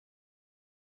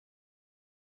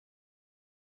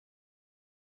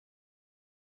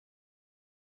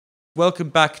Welcome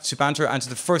back to Banter and to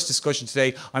the first discussion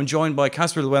today. I'm joined by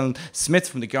Caspar Llewellyn-Smith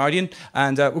from The Guardian,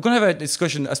 and we're going to have a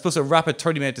discussion, I suppose a rapid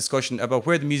 30-minute discussion about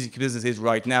where the music business is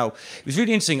right now. It was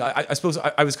really interesting. I suppose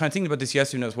I was kind of thinking about this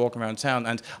yesterday when I was walking around town,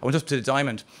 and I went up to the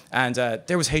Diamond, and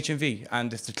there was HMV,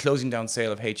 and it's the closing down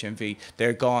sale of HMV.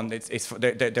 They're gone.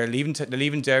 They're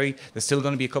leaving Derry. There's still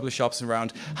going to be a couple of shops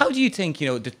around. How do you think,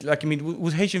 would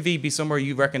HMV be somewhere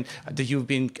you reckon that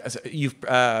you've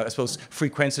I suppose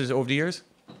frequented over the years?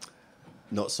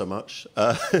 Not so much.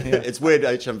 It's weird,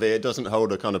 HMV. It doesn't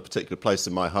hold a kind of particular place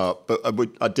in my heart. But I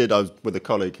was with a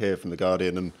colleague here from The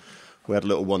Guardian, and we had a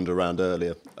little wander around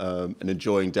earlier and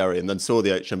enjoying Derry, and then saw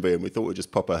the HMV, and we thought we'd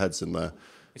just pop our heads in there.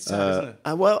 It's sad, isn't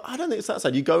it? Well, I don't think it's that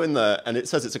sad. You go in there, and it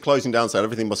says it's a closing down sale.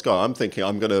 Everything must go. I'm thinking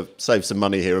I'm going to save some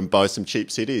money here and buy some cheap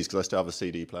CDs, because I still have a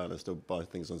CD player and I still buy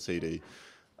things on CD.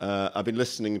 I've been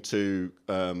listening to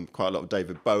quite a lot of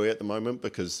David Bowie at the moment,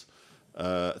 because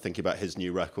thinking about his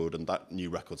new record, and that new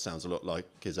record sounds a lot like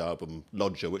his album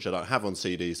Lodger, which I don't have on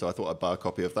CD, so I thought I'd buy a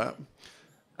copy of that.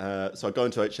 So I go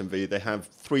into HMV. They have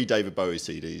 3 David Bowie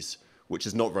CDs, which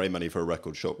is not very many for a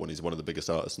record shop when he's one of the biggest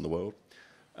artists in the world.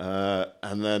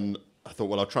 And then I thought,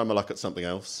 well, I'll try my luck at something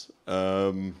else.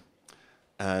 And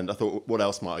I thought, what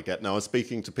else might I get? Now, I was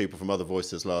speaking to people from other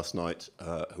voices last night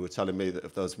who were telling me that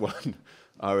if there was one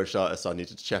Irish artist I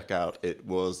needed to check out, it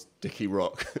was Dickie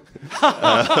Rock.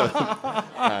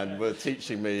 And were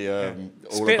teaching me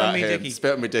all about him. Dickie.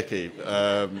 Spit on me, Dickie.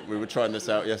 We were trying this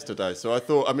out yesterday. So I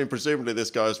thought, presumably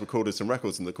this guy has recorded some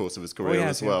records in the course of his career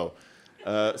as well.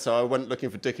 So I went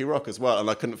looking for Dickie Rock as well, and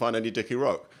I couldn't find any Dickie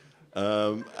Rock.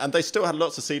 And they still had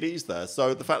lots of CDs there.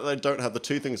 So the fact that they don't have the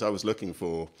 2 things I was looking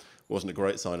for wasn't a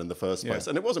great sign in the first place.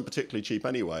 And it wasn't particularly cheap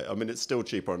anyway. It's still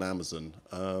cheaper on Amazon.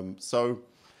 So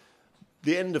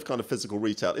the end of kind of physical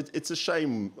retail, it's a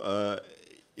shame,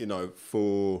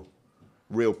 for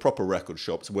real proper record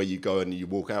shops where you go and you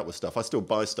walk out with stuff. I still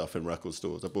buy stuff in record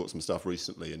stores. I bought some stuff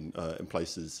recently in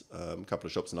places, a couple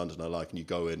of shops in London I like, and you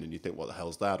go in and you think, what the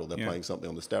hell's that? Or they're playing something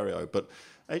on the stereo. But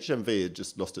HMV had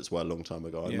just lost its way a long time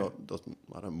ago.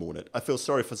 I don't mourn it. I feel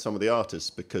sorry for some of the artists,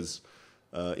 because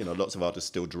lots of artists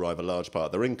still derive a large part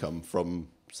of their income from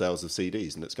sales of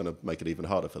CDs, and it's going to make it even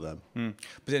harder for them. But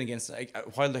then again,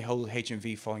 while the whole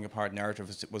HMV falling apart narrative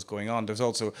was going on, there's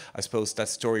also, I suppose, that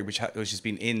story which has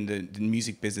been in the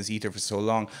music business either for so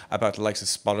long about the likes of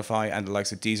Spotify and the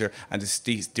likes of Deezer and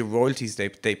the royalties they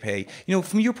pay.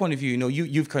 From your point of view,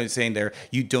 you've kind of saying there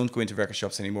you don't go into record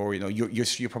shops anymore.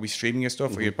 You're probably streaming your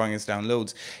stuff or you're buying its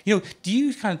downloads. Do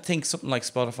you kind of think something like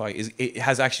Spotify it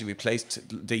has actually replaced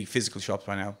the physical shops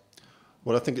by now?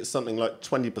 Well, I think it's something like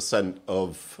 20%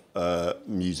 of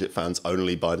music fans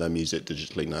only buy their music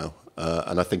digitally now.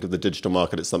 And I think of the digital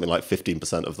market, it's something like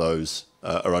 15% of those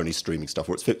are only streaming stuff,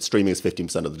 or streaming is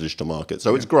 15% of the digital market.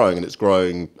 So it's growing, and it's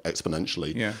growing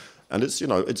exponentially. Yeah. And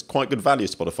it's quite good value,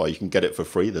 Spotify. You can get it for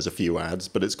free. There's a few ads,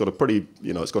 but it's got a pretty,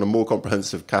 it's got a more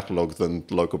comprehensive catalogue than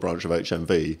the local branch of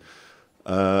HMV.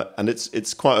 And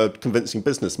it's quite a convincing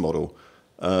business model.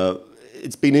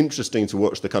 It's been interesting to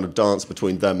watch the kind of dance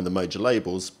between them and the major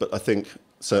labels, but I think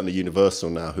certainly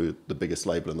Universal now, who are the biggest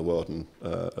label in the world and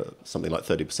something like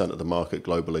 30% of the market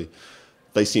globally,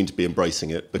 they seem to be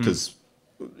embracing it, because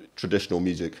traditional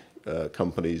music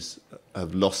companies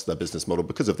have lost their business model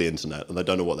because of the internet, and they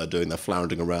don't know what they're doing. They're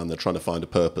floundering around. They're trying to find a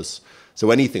purpose. So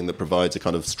anything that provides a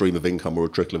kind of stream of income or a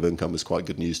trickle of income is quite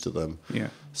good news to them. Yeah.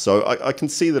 So I can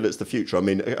see that it's the future.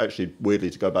 Actually,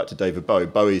 weirdly, to go back to David Bowie,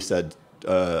 Bowie said,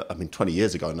 20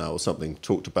 years ago now or something,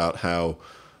 talked about how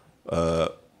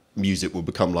music will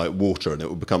become like water, and it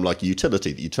will become like a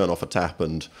utility that you turn off a tap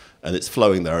and it's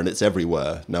flowing there and it's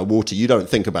everywhere. Now, water, you don't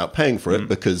think about paying for it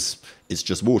because it's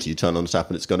just water. You turn on the tap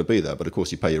and it's going to be there. But of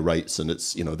course, you pay your rates, and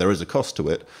it's there is a cost to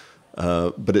it.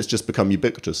 But it's just become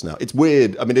ubiquitous now. It's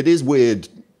weird. It is weird,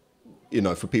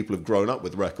 for people who've grown up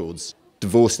with records,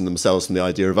 divorcing themselves from the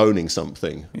idea of owning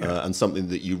something and something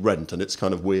that you rent. And it's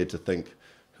kind of weird to think,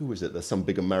 who was it? There's some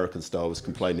big American star was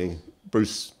complaining.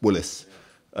 Bruce Willis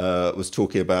was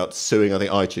talking about suing, I think,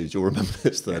 iTunes. You'll remember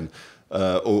this then.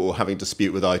 Or having a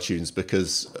dispute with iTunes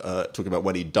because talking about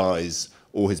when he dies,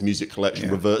 all his music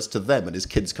collection reverts to them and his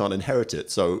kids can't inherit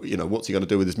it. So, what's he going to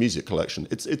do with his music collection?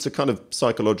 It's a kind of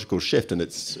psychological shift, and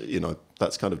it's,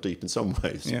 that's kind of deep in some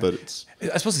ways. Yeah. But it's,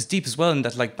 I suppose it's deep as well in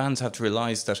that like bands have to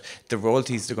realise that the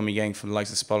royalties they're going to be getting from the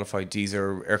likes of Spotify,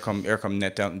 Deezer, Aircom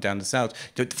Net down the south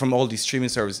from all these streaming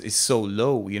services is so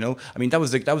low. You know, I mean that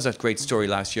was that great story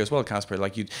last year as well, Caspar.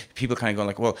 Like people kind of going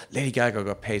like, well, Lady Gaga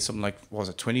got paid something like what was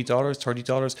it $20,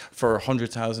 $30 for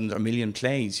 100,000 or 1 million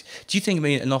plays. Do you think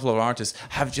an awful lot of artists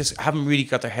haven't really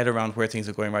got their head around where things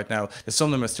are going right now? That some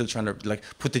of them are still trying to like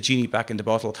put the genie back in the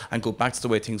bottle and go back to the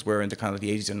way things were in the kind of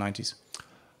the 80s and 90s.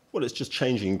 Well, it's just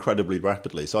changing incredibly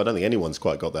rapidly. So I don't think anyone's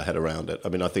quite got their head around it. I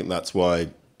mean, I think that's why,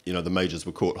 the majors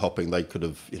were caught hopping. They could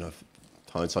have,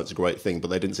 hindsight's a great thing, but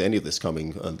they didn't see any of this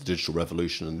coming, the digital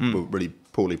revolution, and were really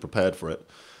poorly prepared for it.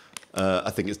 I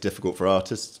think it's difficult for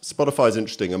artists. Spotify's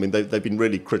interesting. I mean, they've been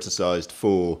really criticised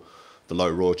for the low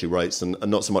royalty rates, and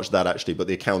not so much that actually, but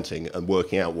the accounting and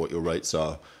working out what your rates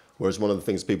are. Whereas one of the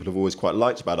things people have always quite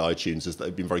liked about iTunes is that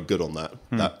they've been very good on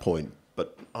that point.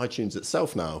 But iTunes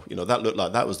itself now, that looked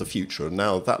like that was the future, and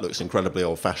now that looks incredibly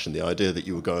old-fashioned. The idea that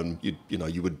you would go and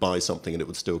you would buy something and it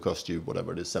would still cost you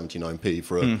whatever it is, 79p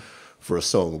for a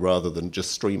song, rather than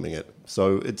just streaming it.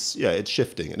 So it's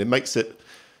shifting, and it makes it,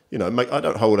 I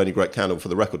don't hold any great candle for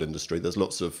the record industry. There's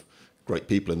lots of great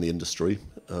people in the industry,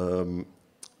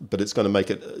 but it's going to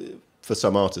make it, for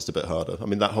some artists, a bit harder. I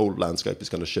mean, that whole landscape is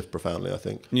going to shift profoundly, I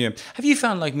think. Yeah. Have you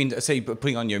found, say,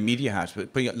 putting on your media hat,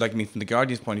 but from the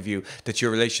Guardian's point of view, that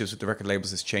your relationships with the record labels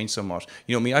has changed somewhat?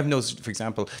 I've noticed, for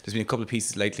example, there's been a couple of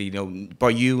pieces lately, by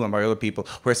you and by other people,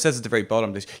 where it says at the very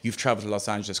bottom that you've travelled to Los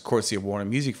Angeles courtesy of Warner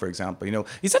Music, for example.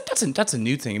 Is that's a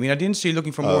new thing? I mean, are the industry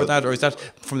looking for more of that, or is that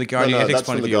from the Guardian ethics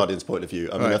point of view? That's from the Guardian's point of view.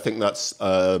 I mean, I think that's,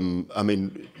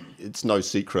 it's no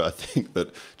secret, I think,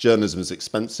 that journalism is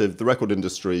expensive. The record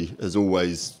industry has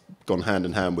always gone hand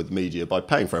in hand with media by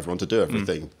paying for everyone to do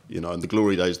everything. In the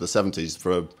glory days of the 70s,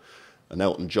 for an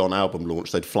Elton John album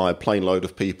launch, they'd fly a plane load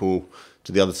of people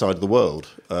to the other side of the world.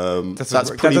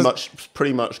 That's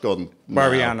pretty much gone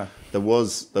now. Rihanna. There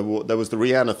was the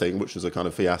Rihanna thing, which was a kind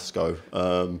of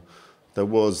fiasco. There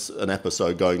was an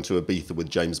episode going to Ibiza with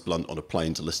James Blunt on a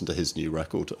plane to listen to his new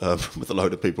record with a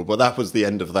load of people, but that was the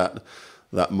end of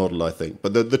that model, I think.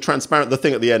 But the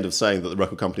thing at the end of saying that the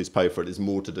record companies pay for it is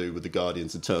more to do with the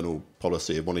Guardian's internal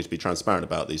policy of wanting to be transparent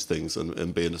about these things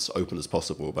and being as open as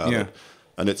possible about it.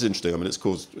 And it's interesting. I mean, it's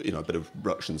caused a bit of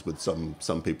ructions with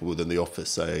some people within the office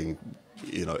saying,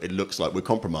 it looks like we're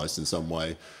compromised in some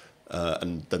way.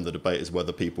 And then the debate is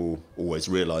whether people always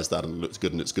realise that and it looks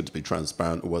good and it's good to be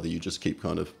transparent, or whether you just keep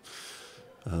kind of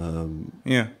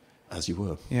as you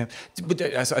were. Yeah. But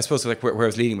I suppose like where I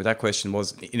was leading with that question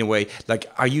was, in a way,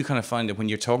 like, are you kind of finding that when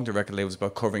you're talking to record labels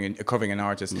about covering an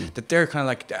artist, that they're kind of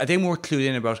like, are they more clued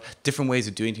in about different ways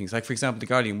of doing things? Like, for example, the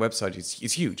Guardian website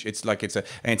is huge. It's like it's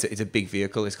a big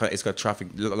vehicle. It's got traffic,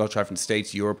 a lot of traffic in the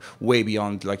States, Europe, way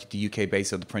beyond like the UK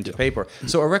base of the printed paper.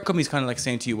 So a record company's kind of like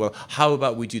saying to you, well, how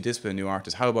about we do this with a new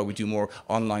artist? How about we do more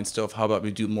online stuff? How about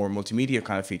we do more multimedia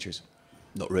kind of features?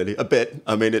 Not really. A bit.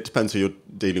 I mean, it depends who you're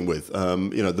dealing with.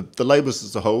 The labels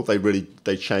as a whole,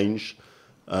 they change.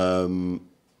 And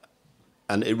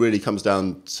it really comes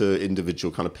down to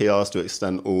individual kind of PRs to an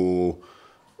extent, or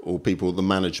people, the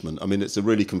management. I mean, it's a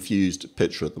really confused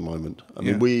picture at the moment. I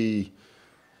mean,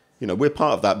 we're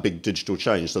part of that big digital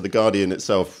change. So the Guardian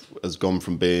itself has gone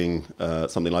from being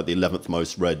something like the 11th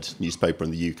most read newspaper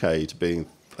in the UK to being,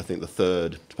 I think, the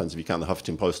third, depends if you count the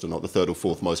Huffington Post or not, the third or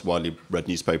fourth most widely read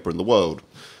newspaper in the world.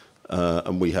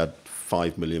 And we had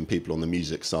 5 million people on the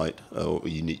music site, or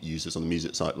unique users on the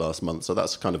music site last month. So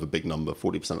that's kind of a big number.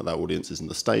 40% of that audience is in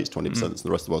the States, 20% is in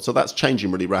the rest of the world. So that's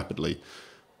changing really rapidly.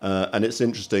 And it's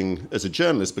interesting as a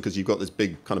journalist because you've got this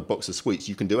big kind of box of sweets.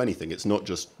 You can do anything. It's not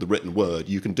just the written word.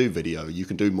 You can do video. You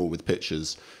can do more with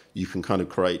pictures. You can kind of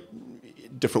create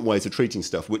different ways of treating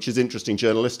stuff, which is interesting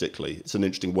journalistically. It's an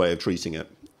interesting way of treating it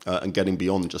and getting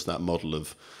beyond just that model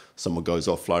of someone goes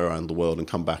off, fly around the world and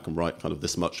come back and write kind of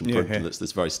this much in print, and it's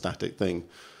this very static thing.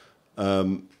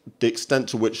 The extent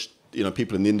to which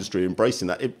people in the industry are embracing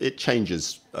that, it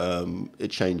changes.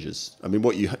 It changes. I mean,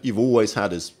 what you've always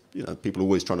had is people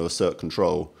always trying to assert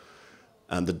control,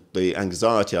 and the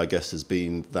anxiety, I guess, has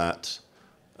been that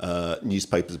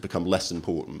newspapers have become less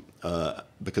important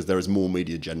because there is more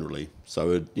media generally.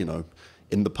 So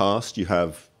in the past,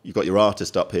 you've got your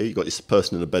artist up here, you've got this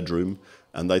person in a bedroom,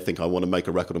 and they think, I want to make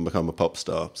a record and become a pop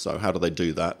star. So how do they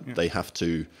do that? Yeah. They have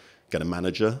to get a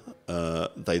manager.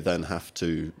 They then have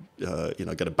to,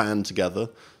 get a band together.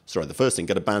 Sorry, the first thing,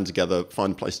 get a band together,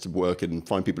 find a place to work and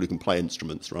find people who can play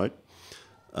instruments, right?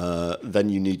 Then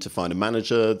you need to find a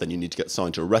manager. Then you need to get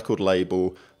signed to a record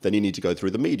label. Then you need to go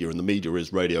through the media. And the media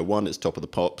is Radio 1, it's Top of the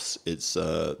Pops, it's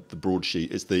the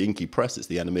Broadsheet, it's the Inky Press, it's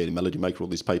the Animated Melody Maker, all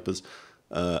these papers.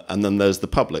 And then there's the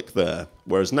public there.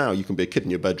 Whereas now you can be a kid in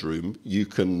your bedroom, you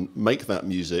can make that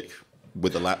music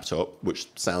with a laptop, which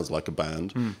sounds like a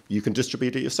band. You can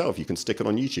distribute it yourself. You can stick it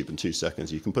on YouTube in 2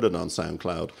 seconds. You can put it on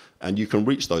SoundCloud, and you can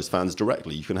reach those fans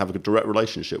directly. You can have a direct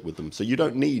relationship with them. So you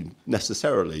don't need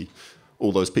necessarily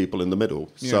all those people in the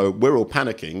middle. Yeah. So we're all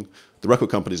panicking. The record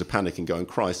companies are panicking, going,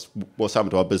 Christ, what's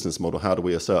happened to our business model? How do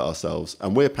we assert ourselves?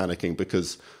 And we're panicking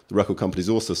because the record companies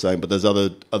are also saying, but there's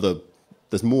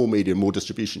there's more media, more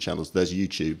distribution channels. There's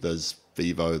YouTube, there's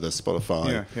Vivo, there's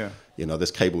Spotify, you know,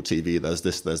 there's cable TV, there's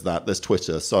this, there's that, there's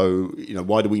Twitter. So, you know,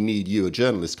 why do we need you, a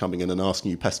journalist, coming in and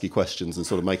asking you pesky questions and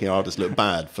sort of making artists look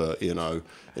bad for, you know,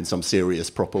 in some serious,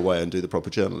 proper way and do the proper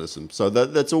journalism? So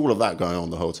that's all of that going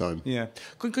on the whole time. Yeah.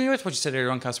 Can you add what you said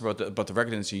earlier on, Caspar, about the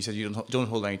record industry? You said you don't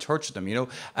hold any church with them, you know?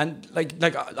 And like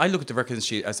I look at the record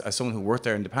industry as someone who worked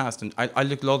there in the past, and I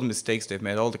look at all the mistakes they've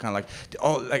made, all the kind of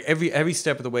like every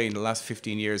step of the way in the last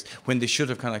 15 years, when they should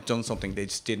have kind of like done something, they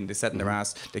just didn't. They sat in their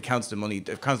ass, they counted the money,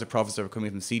 they counted the profits that were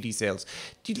coming from CD sales.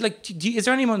 Is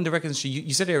there anyone in the record industry,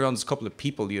 you said earlier on there's a couple of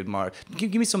people you admire.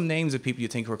 Give me some names of people you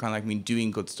think who are kind of like doing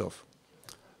good stuff.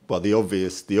 Well, the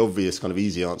obvious kind of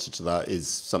easy answer to that is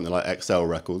something like XL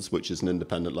Records, which is an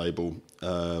independent label.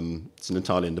 It's an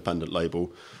entirely independent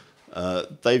label.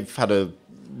 They've had a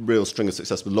real string of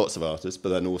success with lots of artists, but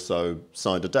then also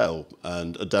signed Adele.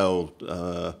 And Adele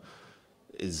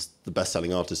is the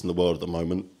best-selling artist in the world at the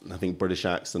moment. I think British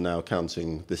acts are now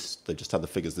counting this. They just had the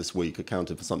figures this week,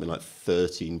 accounted for something like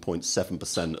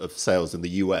 13.7% of sales in the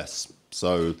US.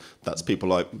 So that's people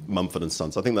like Mumford &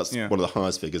 Sons. I think that's one of the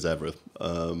highest figures ever.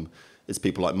 It's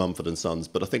people like Mumford & Sons.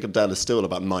 But I think Adele is still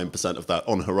about 9% of that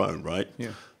on her own, right?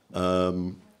 Yeah.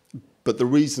 But the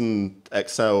reason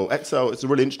XL, it's a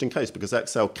really interesting case because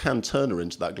XL can turn her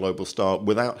into that global star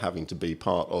without having to be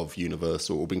part of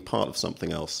Universal or being part of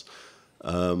something else.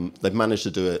 They've managed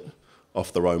to do it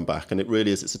off their own back. And it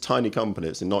really is. It's a tiny company.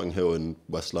 It's in Notting Hill in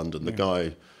West London. The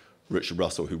guy, Richard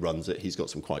Russell, who runs it, he's got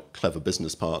some quite clever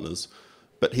business partners.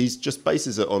 But he's just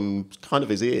bases it on kind of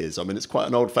his ears. I mean, it's quite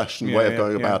an old-fashioned way of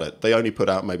going about it. They only put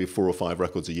out maybe 4 or 5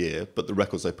 records a year, but the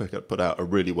records they put out are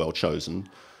really well chosen.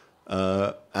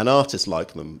 And artists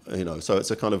like them, you know. So it's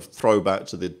a kind of throwback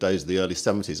to the days of the early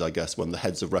 70s, I guess, when the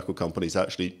heads of record companies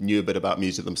actually knew a bit about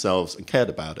music themselves and cared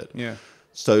about it. Yeah.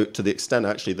 So to the extent,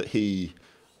 actually, that he's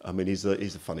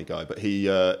a funny guy, but he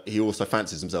also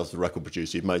fancies himself as a record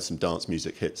producer. He made some dance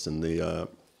music hits in the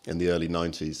early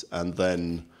 90s, and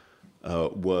then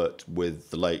worked with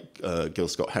the late Gil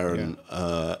Scott-Heron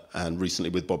and recently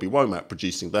with Bobby Womack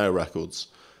producing their records.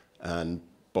 And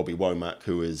Bobby Womack,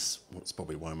 what's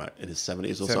Bobby Womack, in his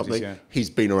 70s or something? Yeah. He's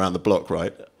been around the block,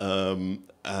 right?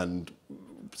 And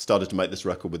started to make this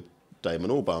record with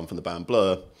Damon Albarn from the band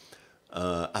Blur.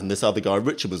 And this other guy,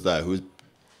 Richard, was there, who was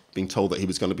being told that he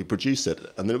was going to be producer.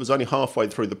 And then it was only halfway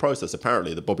through the process,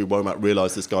 apparently, that Bobby Womack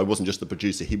realised this guy wasn't just the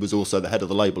producer, he was also the head of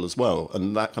the label as well.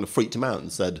 And that kind of freaked him out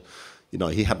and said, you know,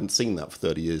 he hadn't seen that for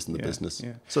 30 years in the business.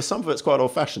 Yeah. So some of it's quite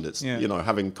old-fashioned. It's, you know,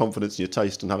 having confidence in your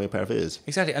taste and having a pair of ears.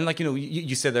 Exactly. And, like, you know,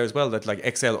 you said there as well that,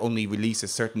 like, XL only releases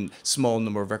a certain small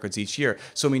number of records each year.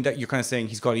 So, I mean, that you're kind of saying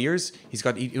he's got ears,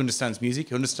 he understands music,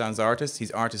 he understands artists,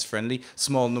 he's artist-friendly,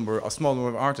 small number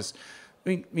of artists.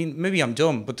 I mean, maybe I'm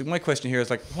dumb, but my question here is,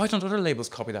 like, why don't other labels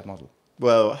copy that model?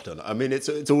 Well, I don't know. I mean,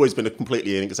 it's always been a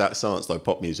completely inexact science, though,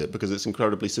 pop music, because it's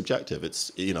incredibly subjective.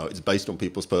 It's, you know, it's based on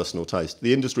people's personal taste.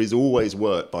 The industry's always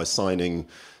worked by signing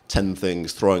 10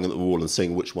 things, throwing them at the wall and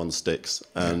seeing which one sticks.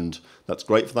 And that's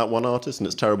great for that one artist, and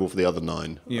it's terrible for the other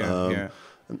 9.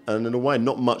 And in a way,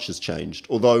 not much has changed.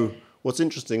 Although, what's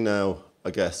interesting now, I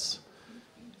guess,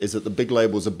 is that the big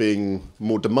labels are being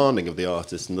more demanding of the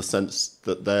artists in the sense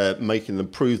that they're making them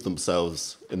prove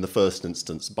themselves in the first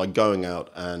instance by going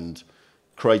out and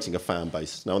creating a fan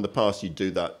base. Now, in the past, you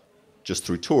do that just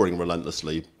through touring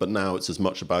relentlessly, but now it's as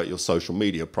much about your social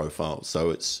media profile. So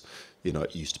it's, you know,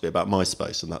 it used to be about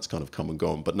MySpace, and that's kind of come and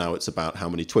gone, but now it's about how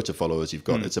many Twitter followers you've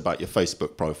got. It's about your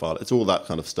Facebook profile. It's all that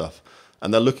kind of stuff.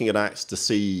 And they're looking at acts to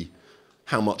see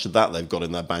how much of that they've got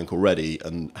in their bank already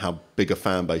and how big a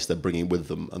fan base they're bringing with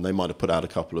them. And they might have put out a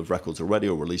couple of records already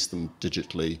or released them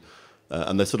digitally.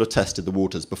 And they sort of tested the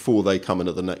waters before they come in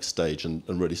at the next stage and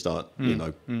really start, you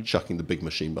know, chucking the big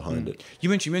machine behind it. You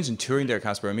mentioned touring there,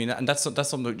 Caspar. I mean, and that's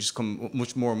something that just come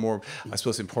much more and more, I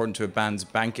suppose, important to a band's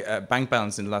bank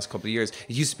balance in the last couple of years.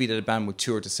 It used to be that a band would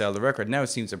tour to sell the record. Now it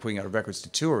seems they're putting out records to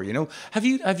tour. You know, have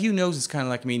you noticed kind of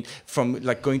like, I mean, from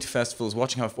like going to festivals,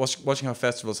 watching how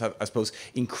festivals have, I suppose,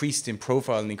 increased in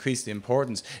profile and increased in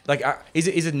importance. Like, is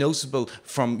it noticeable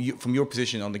from your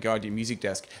position on the Guardian music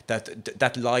desk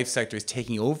that live sector is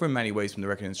taking over in many ways from the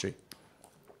record industry?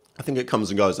 I think it comes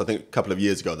and goes. I think a couple of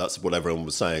years ago, that's what everyone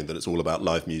was saying, that it's all about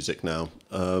live music now.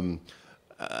 And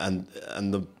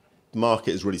the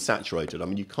market is really saturated. I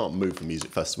mean, you can't move for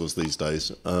music festivals these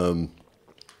days. And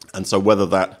so whether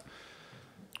that,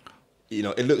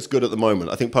 it looks good at the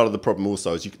moment. I think part of the problem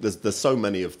also is there's so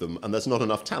many of them and there's not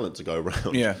enough talent to go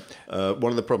around. Yeah.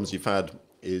 One of the problems you've had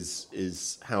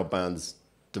is how bands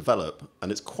develop.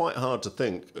 And it's quite hard to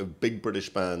think of big British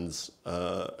bands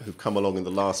who've come along in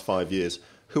the last 5 years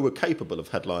who are capable of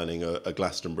headlining a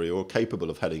Glastonbury or capable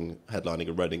of headlining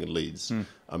a Reading and Leeds.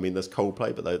 I mean, there's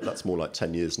Coldplay, but that's more like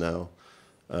 10 years now.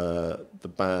 The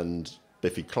band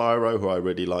Biffy Clyro, who I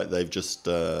really like, they've just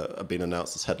been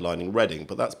announced as headlining Reading,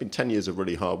 but that's been 10 years of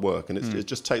really hard work, and it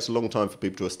just takes a long time for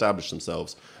people to establish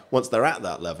themselves. Once they're at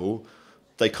that level,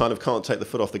 they kind of can't take the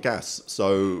foot off the gas.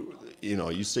 So,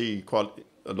 you see quite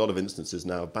a lot of instances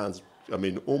now of bands,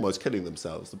 almost killing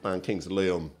themselves. The band Kings of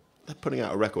Leon, they're putting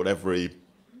out a record every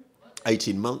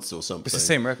 18 months or something. It's the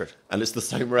same record. And it's the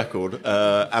same record.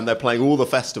 And they're playing all the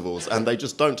festivals and they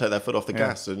just don't take their foot off the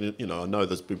gas. And, I know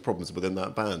there's been problems within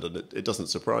that band and it doesn't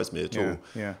surprise me at all.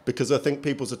 Yeah. Because I think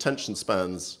people's attention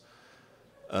spans,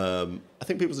 have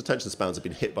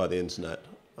been hit by the internet.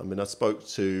 I mean, I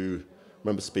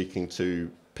remember speaking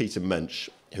to Peter Mensch,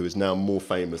 who is now more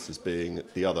famous as being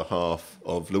the other half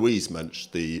of Louise Mensch,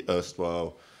 the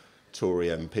erstwhile Tory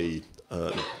MP,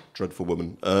 dreadful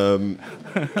woman, and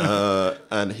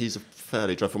he's a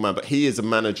fairly dreadful man, but he is a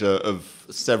manager of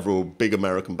several big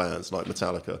American bands like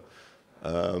Metallica,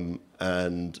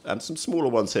 and some smaller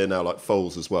ones here now like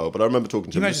Foles as well. But I remember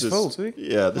talking to him. Foles, did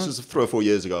he? Yeah, this was 3 or 4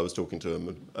 years ago. I was talking to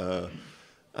him,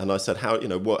 and I said,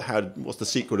 what's the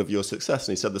secret of your success?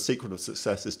 And he said the secret of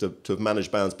success is to have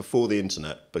managed bands before the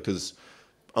internet, because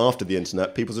after the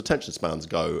internet, people's attention spans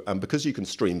go, and because you can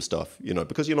stream stuff,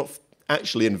 because you're not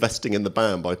actually investing in the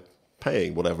band by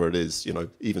paying whatever it is,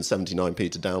 even 79p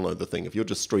to download the thing. If you're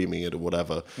just streaming it or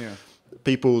whatever,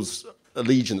 people's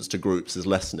allegiance to groups is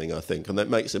lessening, I think, and that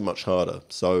makes it much harder.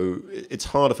 So it's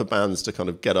harder for bands to kind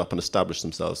of get up and establish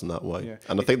themselves in that way. Yeah.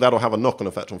 And I think that'll have a knock-on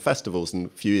effect on festivals in a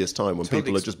few years' time when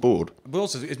people are just bored. But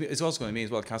also, it's also going to mean as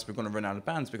well, Caspar, we're going to run out of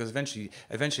bands because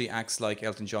eventually acts like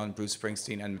Elton John, Bruce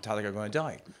Springsteen and Metallica are going to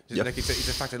die. Like it's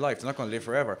a fact of life. They're not going to live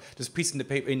forever. There's a piece in the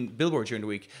paper, in Billboard during the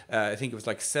week, I think it was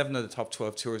like 7 of the top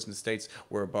 12 tours in the States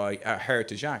were by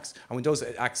heritage acts. And when those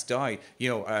acts die,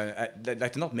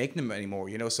 they're not making them anymore,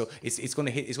 so it's going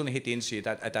to hit the industry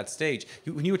at that stage.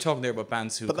 When you were talking there about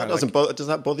bands who, but that doesn't bother. Does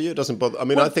that bother you? It doesn't bother. I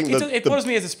mean, I think it bothers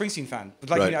me as a Springsteen fan. But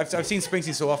like, I've seen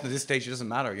Springsteen so often at this stage, it doesn't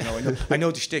matter. I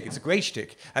know the shtick. It's a great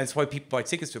shtick, and it's why people buy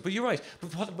tickets to it. But you're right.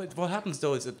 But what happens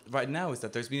though is that right now is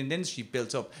that there's been an industry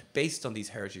built up based on these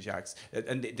heritage acts,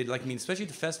 and especially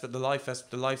the festival,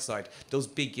 the live side, those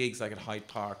big gigs like at Hyde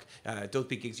Park, those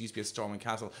big gigs used to be at Stormont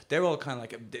Castle. They're all kind of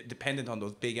like dependent on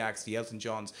those big acts, the Elton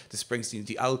Johns, the Springsteens,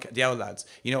 the Owl Lads.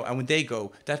 And when they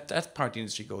go, that's part of the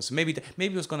industry goes. So maybe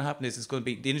what's going to happen is the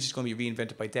industry's going to be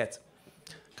reinvented by death.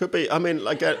 Could be. I mean,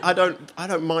 like, I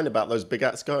don't mind about those big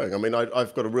acts going. I mean,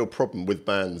 I've got a real problem with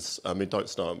bands. I mean, don't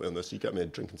start me on this. You get me a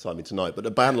drink inside me tonight. But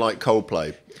a band like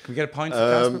Coldplay. Can we get a pint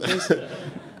for Caspar, please?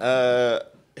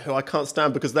 Who I can't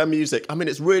stand because their music, I mean,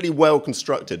 it's really well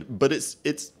constructed, but it's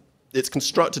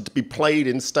constructed to be played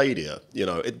in stadia.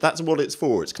 That's what it's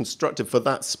for. It's constructed for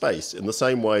that space in the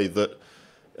same way that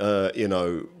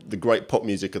the great pop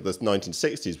music of the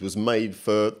 1960s was made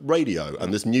for radio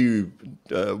and this new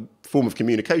form of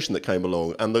communication that came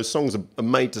along, and those songs are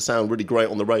made to sound really great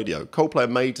on the radio. Coldplay are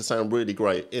made to sound really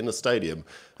great in a stadium,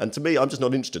 and to me, I'm just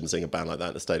not interested in seeing a band like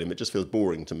that in a stadium. It just feels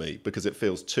boring to me because it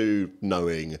feels too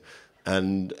knowing,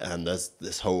 and there's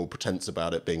this whole pretense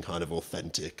about it being kind of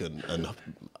authentic and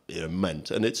meant,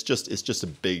 and it's just a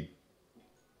big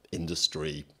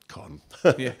industry con.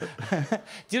 Yeah.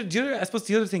 I suppose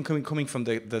the other thing coming from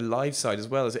the live side as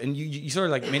well is, and you sort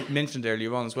of like mentioned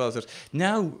earlier on as well, is that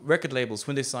now record labels,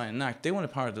 when they sign an act, they want a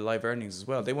part of the live earnings as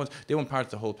well. They want part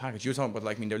of the whole package. You were talking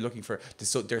about they're looking for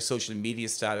their social media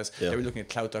status. Yeah. They were looking at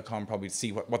Clout.com probably to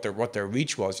see what their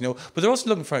reach was, but they're also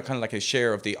looking for kind of like a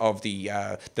share of the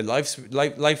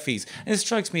live fees. And it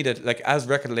strikes me that like as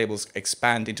record labels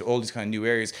expand into all these kind of new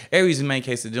areas in many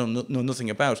cases they don't know nothing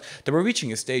about, that we're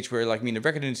reaching a stage where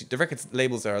the record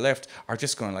labels that are left are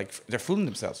just going they're fooling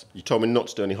themselves. You told me not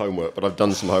to do any homework, but I've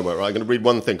done some homework. Right? I'm going to read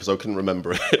one thing because I couldn't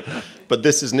remember it. But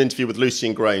this is an interview with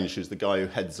Lucien Grange, who's the guy who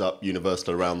heads up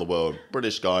Universal around the world.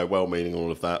 British guy, well-meaning,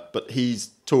 all of that. But he's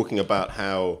talking about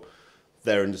how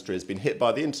their industry has been hit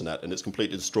by the internet and it's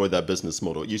completely destroyed their business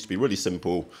model. It used to be really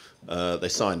simple. They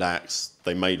signed acts,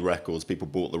 they made records, people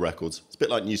bought the records. It's a bit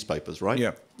like newspapers, right?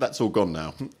 Yeah. That's all gone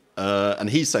now. And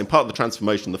he's saying part of the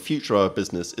transformation, the future of our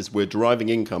business, is we're deriving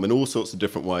income in all sorts of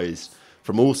different ways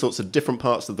from all sorts of different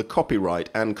parts of the copyright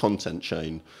and content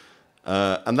chain.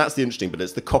 And that's the interesting bit.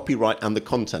 It's the copyright and the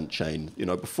content chain. You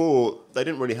know, before they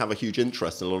didn't really have a huge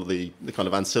interest in a lot of the kind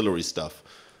of ancillary stuff.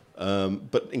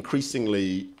 But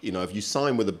increasingly, you know, if you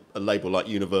sign with a label like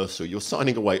Universal, you're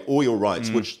signing away all your rights,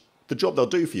 which the job they'll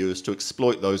do for you is to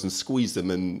exploit those and squeeze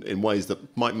them in ways that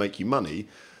might make you money.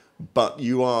 But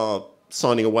you are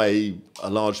signing away a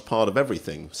large part of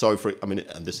everything. So, I mean,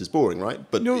 and this is boring, right?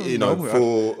 But,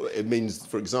 it means,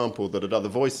 for example, that at Other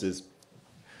Voices,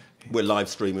 we're live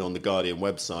streaming on the Guardian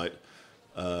website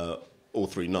all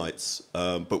 3 nights,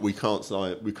 but we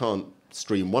can't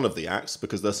stream one of the acts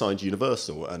because they're signed to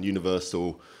Universal, and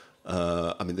Universal,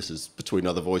 I mean, this is between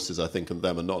Other Voices, I think, and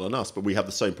them, and not on us, but we have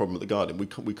the same problem at the Guardian.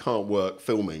 We can't work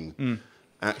filming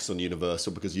acts on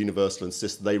Universal because Universal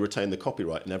insists they retain the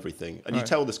copyright and everything. And you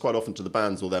tell this quite often to the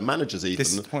bands or their managers even,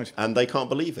 this is the point. And they can't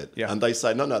believe it. Yeah. And they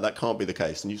say, no, that can't be the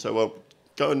case. And you say, well,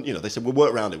 go and, they said, we'll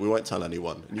work around it. We won't tell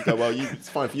anyone. And you go, well, it's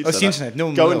fine for you to say the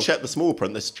internet. Go and check the small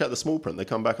print. They check the small print. They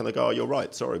come back and they go, oh, you're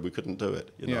right. Sorry, we couldn't do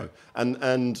it. You know.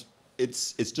 And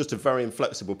it's just a very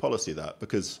inflexible policy, that,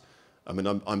 because, I mean,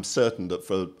 I'm certain that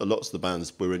for lots of the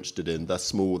bands we're interested in, they're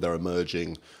small, they're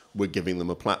emerging, we're giving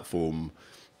them a platform.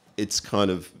 It's kind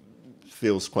of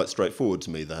feels quite straightforward to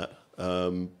me, that.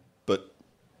 But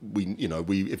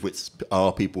if it's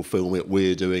our people filming it,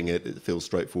 we're doing it, it feels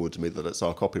straightforward to me that it's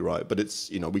our copyright. But it's,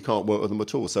 we can't work with them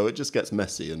at all. So it just gets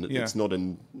messy, and it's not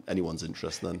in anyone's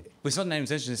interest then. Well, it's not in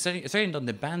anyone's interest. It's certainly not in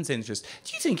the band's interest.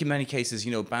 Do you think in many cases,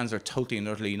 bands are totally and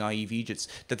utterly naive idiots,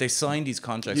 that they sign these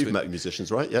contracts? You've met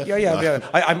musicians, right? Yeah. Yeah.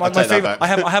 My favorite. I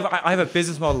have a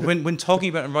business model. When talking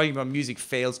about and writing about music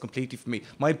fails completely for me.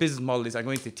 My business model is I'm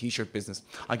going into the t-shirt business.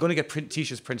 I'm going to get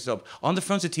t-shirts printed up. On the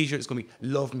front of the t-shirt, it's going to be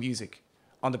love music.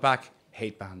 On the back,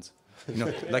 hate bands.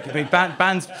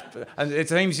 Bands, and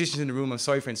it's any musicians in the room. I'm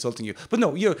sorry for insulting you, but no,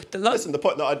 listen. The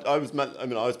point. No, I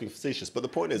was being facetious, but the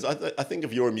point is, I think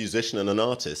if you're a musician and an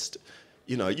artist,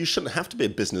 you shouldn't have to be a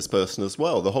business person as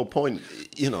well. The whole point,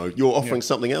 you're offering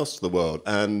something else to the world,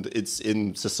 and it's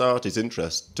in society's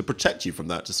interest to protect you from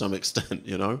that to some extent.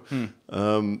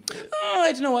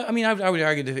 I don't know. I mean, I would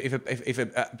argue that if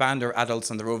a band are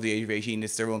adults and they're over the age of 18,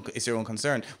 it's their own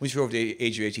concern. Once you're over the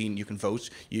age of 18, you can vote.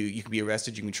 You can be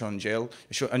arrested. You can be thrown in jail.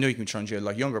 I know you can be thrown in jail a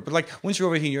lot younger, but once you're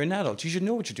over 18, you're an adult. You should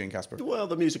know what you're doing, Caspar. Well,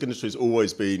 the music industry has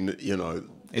always been,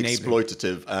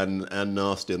 exploitative and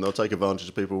nasty, and they'll take advantage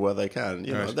of people where they can.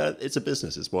 It's a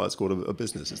business. It's why it's called a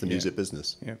business. It's the music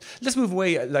business. Yeah. Let's move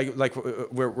away.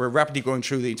 We're rapidly going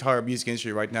through the entire music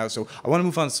industry right now, so I want to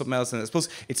move on to something else. And I suppose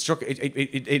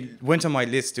it went on my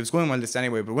list. It was going on my list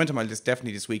anyway, but it went on my list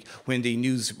definitely this week when the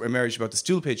news emerged about the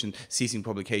stool pigeon ceasing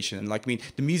publication. And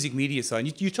the music media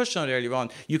side, you touched on it earlier on.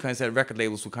 You kind of said record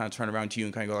labels will kind of turn around to you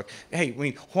and kind of go like, hey,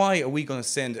 why are we going to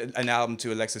send an album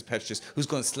to Alexis Petras, who's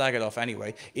going to slag it off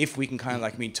anyway, if we can kind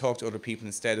of talk to other people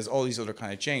instead, as all these other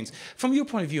kind of chains. From your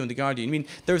point of view in The Guardian,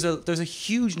 there's a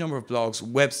huge number of blogs,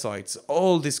 websites,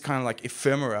 all this kind of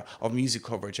ephemera of music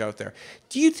coverage out there.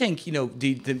 Do you think,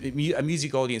 a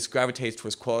music audience gravitates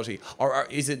towards quality, or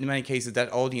is it in many cases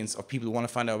that audience of people who want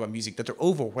to find out about music that they're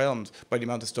overwhelmed by the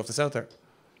amount of stuff that's out there?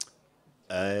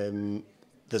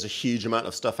 There's a huge amount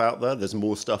of stuff out there. There's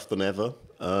more stuff than ever.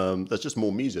 There's just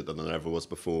more music than there ever was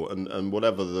before. And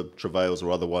whatever the travails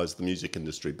or otherwise the music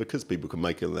industry, because people can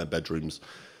make it in their bedrooms,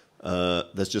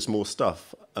 there's just more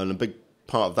stuff. And a big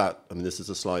part of that, this is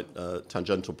a slight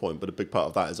tangential point, but a big part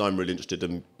of that is I'm really interested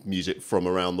in music from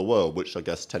around the world, which I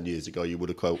guess 10 years ago you would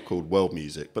have called world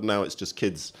music. But now it's just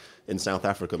kids in South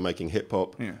Africa making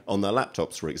hip-hop on their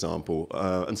laptops, for example.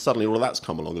 And suddenly all of that's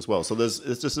come along as well. So there's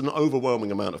just an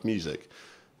overwhelming amount of music.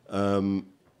 And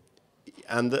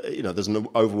there's an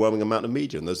overwhelming amount of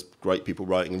media, and there's great people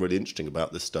writing really interesting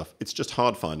about this stuff. It's just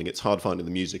hard finding. It's hard finding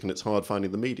the music, and it's hard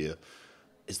finding the media.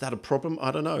 Is that a problem?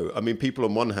 I don't know. People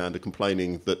on one hand are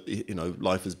complaining that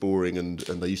life is boring, and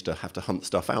they used to have to hunt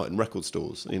stuff out in record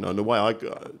stores. In a way,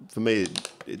 for me,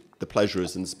 the pleasure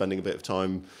is in spending a bit of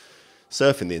time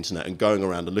surfing the internet and going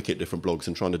around and looking at different blogs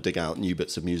and trying to dig out new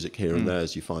bits of music here and there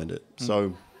as you find it.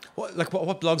 So. What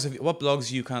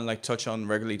blogs you kind of touch on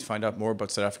regularly to find out more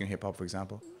about South African hip hop, for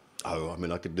example? Oh,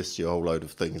 I could list you a whole load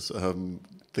of things.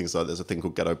 Things like there's a thing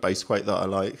called Ghetto Bassquake that I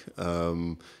like.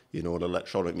 On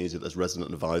electronic music, there's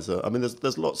Resident Advisor.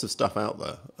 There's lots of stuff out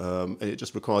there, and it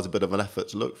just requires a bit of an effort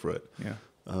to look for it. Yeah.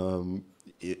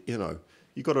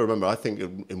 You've got to remember. I think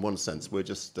in one sense we're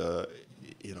just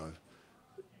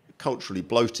culturally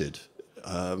bloated.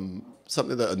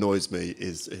 Something that annoys me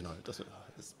is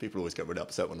people always get really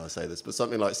upset when I say this, but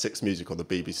something like Six Music on the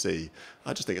BBC,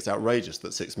 I just think it's outrageous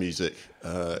that Six Music,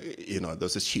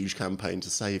 there's this huge campaign to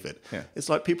save it. Yeah. It's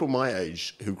like people my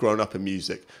age who've grown up in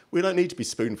music, we don't need to be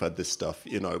spoon-fed this stuff.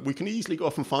 We can easily go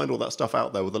off and find all that stuff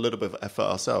out there with a little bit of effort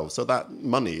ourselves. So that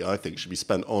money, I think, should be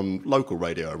spent on local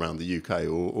radio around the UK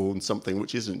or on something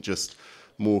which isn't just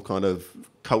more kind of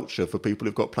culture for people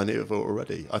who've got plenty of it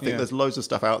already. I think there's loads of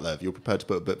stuff out there if you're prepared to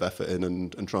put a bit of effort in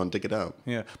and try and dig it out.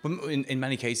 Yeah, but in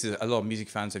many cases, a lot of music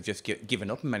fans have just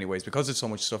given up in many ways because there's so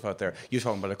much stuff out there. You're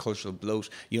talking about a cultural bloat.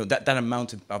 That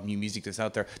amount of new music that's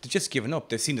out there, they've just given up.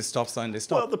 They've seen the stop sign, they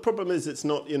stop. Well, the problem is it's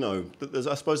not,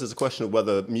 I suppose there's a question of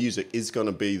whether music is going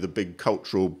to be the big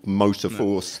cultural motor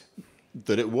force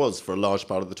that it was for a large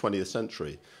part of the 20th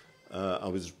century. I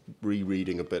was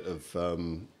rereading a bit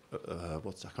of... I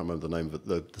can't remember the name of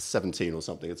it, the 17 or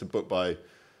something. It's a book by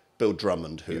Bill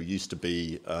Drummond, who used to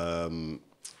be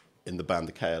in the band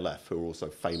the KLF, who are also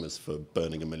famous for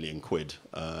burning £1 million.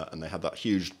 And they had that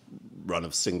huge run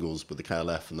of singles with the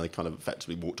KLF, and they kind of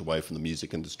effectively walked away from the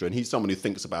music industry. And he's someone who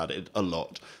thinks about it a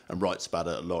lot and writes about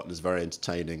it a lot and is very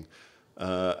entertaining.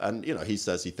 And he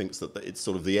says he thinks that it's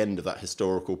sort of the end of that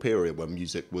historical period when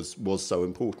music was so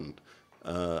important.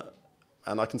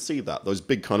 And I can see that, those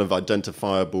big kind of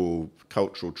identifiable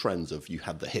cultural trends of you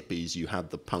had the hippies, you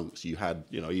had the punks, you had,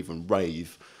 even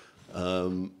rave.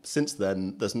 Since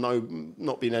then, there's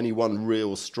not been any one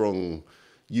real strong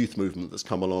youth movement that's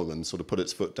come along and sort of put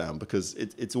its foot down, because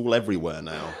it's all everywhere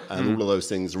now. And all of those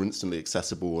things are instantly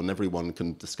accessible and everyone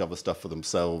can discover stuff for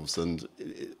themselves. And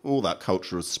all that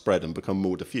culture has spread and become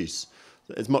more diffuse.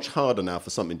 It's much harder now for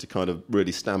something to kind of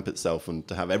really stamp itself and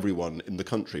to have everyone in the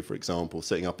country, for example,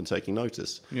 sitting up and taking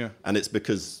notice. Yeah. And it's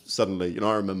because suddenly,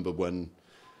 I remember when,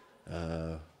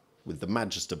 with the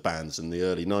Manchester bands in the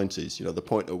early 90s, the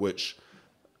point at which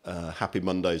Happy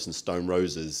Mondays and Stone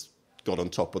Roses got on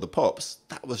top of the pops,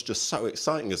 that was just so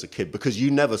exciting as a kid because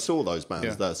you never saw those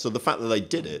bands there. So the fact that they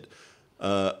did it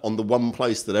on the one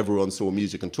place that everyone saw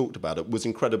music and talked about it was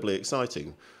incredibly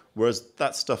exciting. Whereas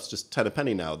that stuff's just 10 a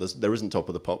penny now. There isn't top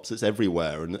of the pops. It's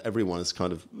everywhere, and everyone is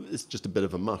it's just a bit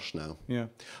of a mush now. Yeah.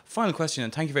 Final question,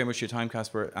 and thank you very much for your time,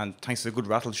 Caspar, and thanks for a good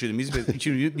rattle through the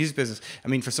music business. I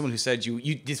mean, for someone who said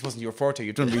this wasn't your forte,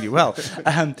 you've done really well.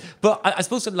 But I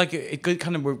suppose that, it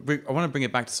kind of, I want to bring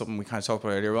it back to something we kind of talked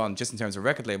about earlier on, just in terms of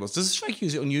record labels. Does it strike you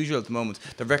as unusual at the moment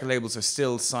that record labels are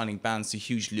still signing bands to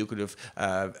huge lucrative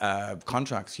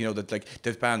contracts? That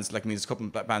there's bands, there's a couple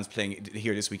of bands playing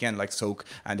here this weekend, like Soak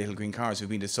and Little Green Cars, who've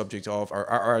been the subject of, or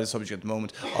are the subject at the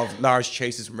moment of, large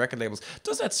chases from record labels.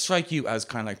 Does that strike you as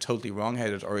kind of totally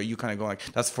wrong-headed, or are you kind of going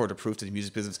that's further proof that the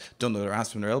music business done their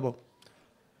ass from their elbow?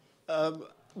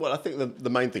 Well, I think the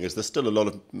main thing is there's still a lot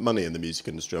of money in the music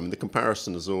industry. I mean, the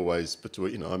comparison is always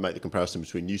between, I make the comparison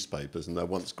between newspapers, and they're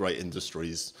once great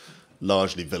industries,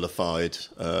 largely vilified.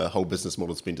 Whole business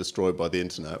model's been destroyed by the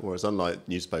internet. Whereas unlike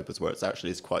newspapers, where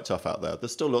it's quite tough out there,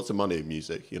 there's still lots of money in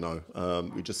music.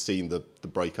 We've just seen the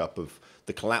breakup of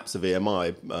the collapse of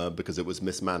EMI because it was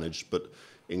mismanaged. But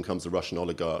in comes a Russian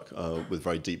oligarch with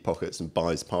very deep pockets and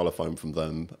buys Parlophone from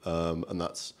them, and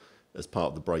that's as part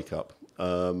of the breakup.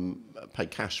 Paid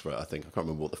cash for it, I think. I can't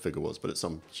remember what the figure was, but it's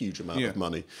some huge amount of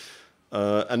money.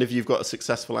 And if you've got a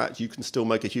successful act, you can still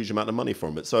make a huge amount of money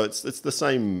from it. So it's the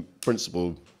same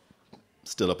principle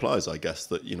still applies, I guess,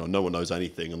 that no one knows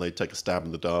anything and they take a stab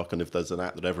in the dark, and if there's an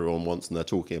act that everyone wants and they're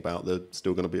talking about, they're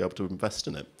still going to be able to invest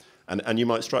in it. And you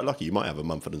might strike lucky. You might have a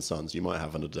Mumford and Sons. You might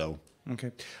have an Adele.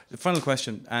 Okay. The final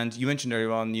question, and you mentioned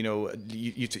earlier on,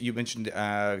 you mentioned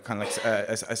kind of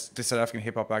the South African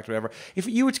hip hop act, or whatever. If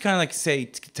you were to kind of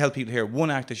tell people here one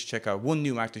act they should check out, one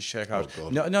new act they should check out. Oh,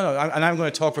 God. No, and I'm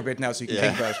going to talk for a bit now, so you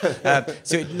can think about it.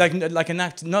 So like an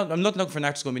act. I'm not looking for an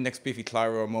act that's going to be next Biffy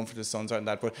Clyro or Mumford and Sons or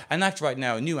that, but an act right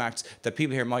now, a new act that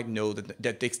people here might know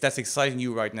that's exciting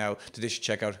you right now that they should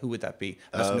check out. Who would that be?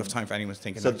 And that's enough time for anyone to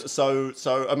think.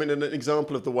 So I mean, an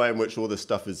example of the way in which all this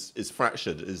stuff is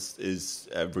fractured is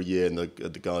every year in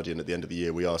the Guardian at the end of the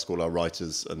year we ask all our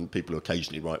writers and people who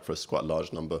occasionally write for us, quite a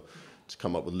large number, to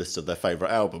come up with lists of their favourite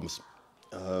albums.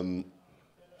 And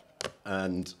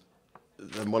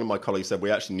then one of my colleagues said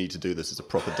we actually need to do this as a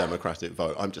proper democratic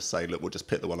vote. I'm just saying, look, we'll just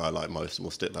pick the one I like most and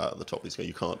we'll stick that at the top. He's going,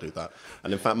 you can't do that.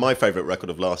 And in fact, my favourite record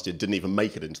of last year didn't even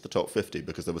make it into the top 50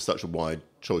 because there was such a wide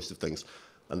choice of things.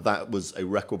 And that was a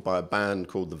record by a band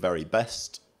called The Very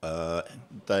Best.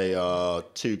 They are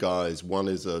two guys. One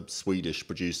is a Swedish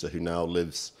producer who now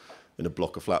lives in a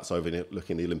block of flats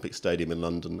overlooking the Olympic Stadium in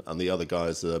London, and the other guy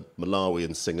is a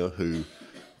Malawian singer who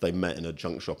they met in a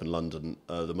junk shop in London.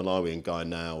 The Malawian guy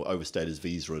now overstayed his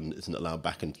visa and isn't allowed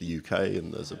back into the UK,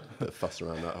 and there's a bit of fuss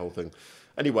around that whole thing.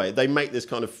 Anyway, they make this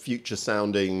kind of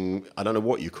future-sounding, I don't know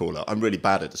what you call it. I'm really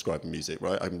bad at describing music,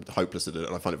 right? I'm hopeless at it,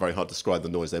 and I find it very hard to describe the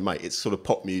noise they make. It's sort of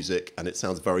pop music, and it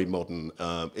sounds very modern.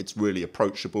 It's really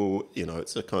approachable. You know,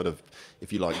 it's a kind of,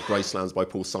 if you like Gracelands by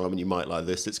Paul Simon, you might like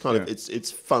this. It's kind of,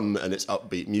 it's fun and it's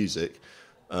upbeat music.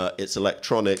 It's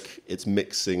electronic. It's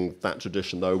mixing that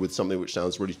tradition, though, with something which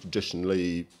sounds really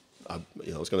traditionally, I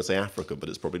was going to say African, but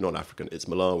it's probably not African. It's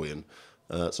Malawian.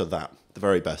 So the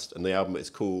very best. And the album is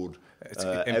called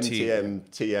MTM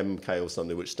TMK or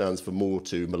something, which stands for More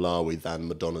to Malawi Than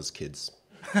Madonna's Kids.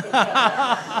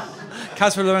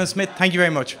 Caspar Llewellyn-Smith, thank you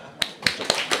very much.